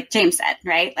like James said,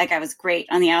 right? Like I was great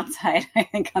on the outside. I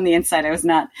think on the inside, I was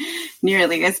not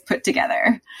nearly as put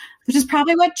together, which is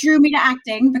probably what drew me to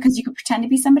acting, because you could pretend to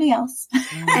be somebody else.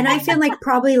 And I feel like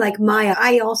probably like Maya,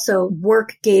 I also,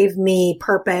 work gave me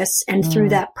purpose. And through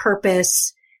that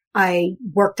purpose, I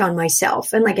worked on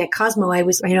myself. And like at Cosmo,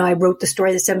 I wrote the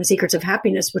story, The 7 Secrets of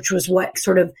Happiness, which was what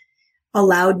sort of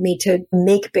allowed me to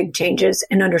make big changes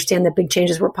and understand that big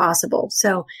changes were possible.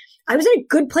 So I was in a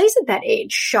good place at that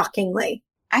age, shockingly.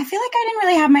 I feel like I didn't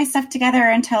really have my stuff together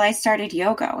until I started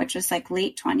yoga, which was like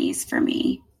late 20s for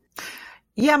me.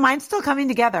 Yeah, mine's still coming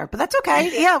together, but that's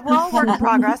okay. Yeah, we're all work in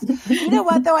progress. You know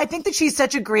what, though? I think that she's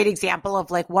such a great example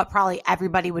of like what probably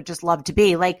everybody would just love to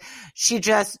be. Like she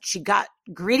got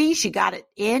gritty. She got it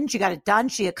in. She got it done.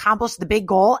 She accomplished the big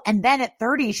goal. And then at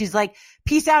 30, she's like,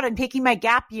 peace out. I'm taking my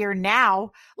gap year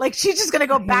now. Like she's just going to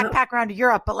go backpack around to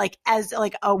Europe, but like as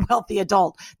like a wealthy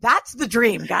adult. That's the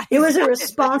dream, guys. It was a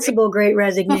responsible great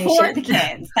resignation. Before the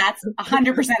kids. That's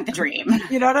 100% the dream.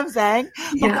 You know what I'm saying?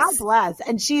 Yes. But God bless.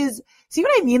 And see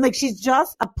what I mean? Like she's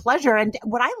just a pleasure. And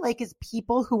what I like is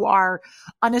people who are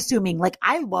unassuming. Like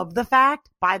I love the fact,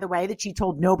 by the way, that she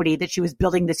told nobody that she was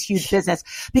building this huge business,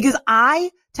 because I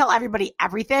tell everybody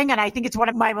everything. And I think it's one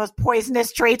of my most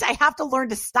poisonous traits. I have to learn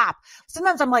to stop.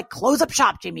 Sometimes I'm like, close up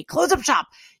shop, Jamie, close up shop.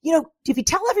 You know, if you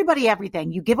tell everybody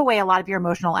everything, you give away a lot of your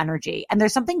emotional energy. And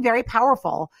there's something very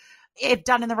powerful, if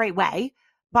done in the right way,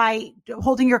 by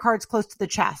holding your cards close to the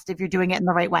chest, if you're doing it in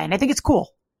the right way. And I think it's cool.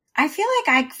 I feel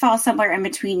like I fall somewhere in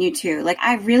between you two. Like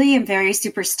I really am very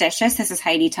superstitious. This is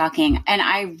Heidi talking. And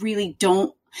I really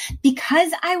don't,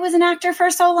 because I was an actor for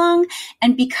so long,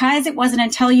 and because it wasn't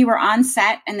until you were on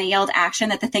set and they yelled action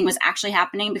that the thing was actually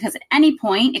happening, because at any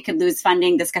point it could lose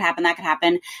funding. This could happen, that could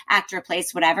happen, actor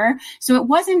replaced, whatever. So it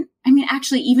wasn't, I mean,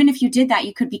 actually, even if you did that,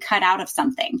 you could be cut out of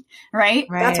something, right?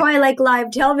 That's why I like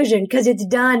live television, because it's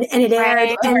done and it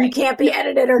aired and you can't be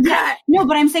edited or cut. No,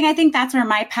 but I'm saying I think that's where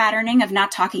my patterning of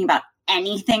not talking about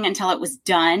anything until it was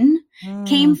done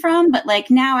came from. But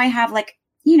like now I have like,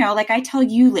 you know, like I tell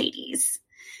you ladies,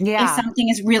 if something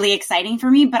is really exciting for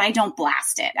me, but I don't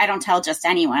blast it. I don't tell just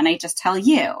anyone. I just tell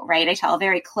you, right? I tell a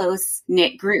very close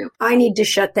knit group. I need to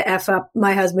shut the F up.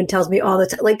 My husband tells me all the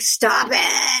time, like, stop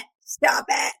it. Stop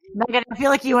it. Megan, I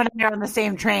feel like you and I are on the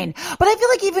same train, but I feel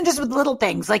like even just with little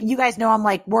things, like you guys know, I'm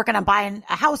like working on buying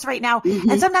a house right now.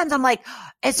 And sometimes I'm like,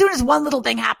 as soon as one little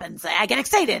thing happens, I get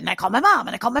excited and I call my mom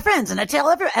and I call my friends and I tell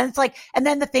everyone, and it's like, and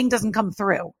then the thing doesn't come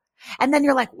through. And then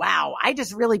you're like, wow, I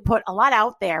just really put a lot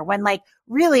out there, when like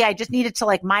really I just needed to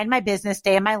like mind my business,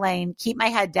 stay in my lane, keep my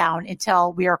head down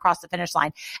until we are across the finish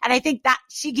line. And I think that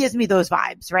she gives me those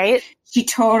vibes, right? She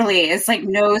totally is like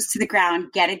nose to the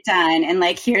ground, get it done. And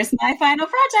like, here's my final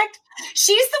project.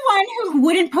 She's the one who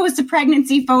wouldn't post a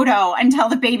pregnancy photo until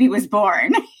the baby was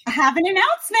born. I have an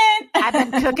announcement.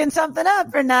 I've been cooking something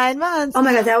up for 9 months. Oh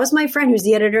my God, that was my friend who's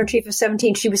the editor-in-chief of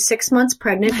 17. She was 6 months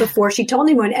pregnant before she told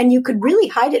anyone, and you could really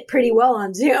hide it pretty well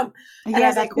on Zoom. And I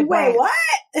was like, wait, what?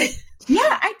 Yeah,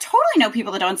 I totally know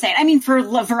people that don't say it. I mean, for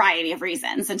a variety of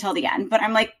reasons until the end. But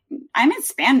I'm like, I'm in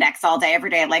spandex all day, every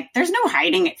day. Like, there's no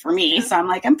hiding it for me. So I'm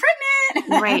like, I'm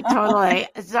pregnant. Right, totally.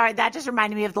 Sorry, that just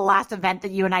reminded me of the last event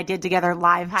that you and I did together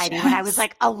live, Heidi, when I was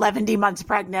like 11 months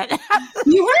pregnant.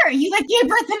 You were. You like gave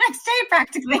birth the next day,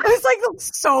 practically. I was like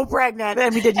so pregnant,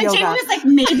 and we did yoga. Jamie was like,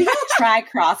 maybe we'll try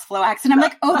cross-flow X. And I'm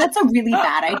like, oh, that's a really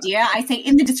bad idea. I say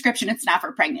in the description, it's not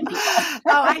for pregnant people. Oh,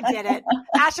 I did it.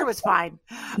 Asher was fine.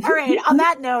 All right. On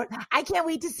that note, I can't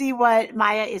wait to see what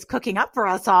Maya is cooking up for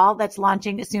us all. That's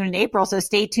launching soon in April. So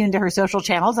stay tuned to her social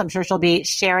channels. I'm sure she'll be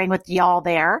sharing with y'all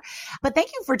there. But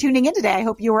thank you for tuning in today. I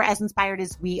hope you were as inspired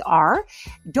as we are.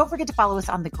 Don't forget to follow us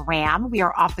on the gram. We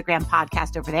are Off the Gram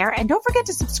Podcast over there. And don't forget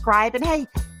to subscribe. And hey,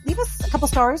 leave us a couple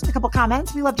stars and a couple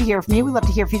comments. We love to hear from you. We love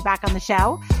to hear feedback on the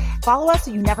show. Follow us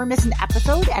so you never miss an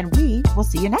episode. And we will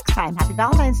see you next time. Happy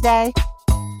Valentine's Day.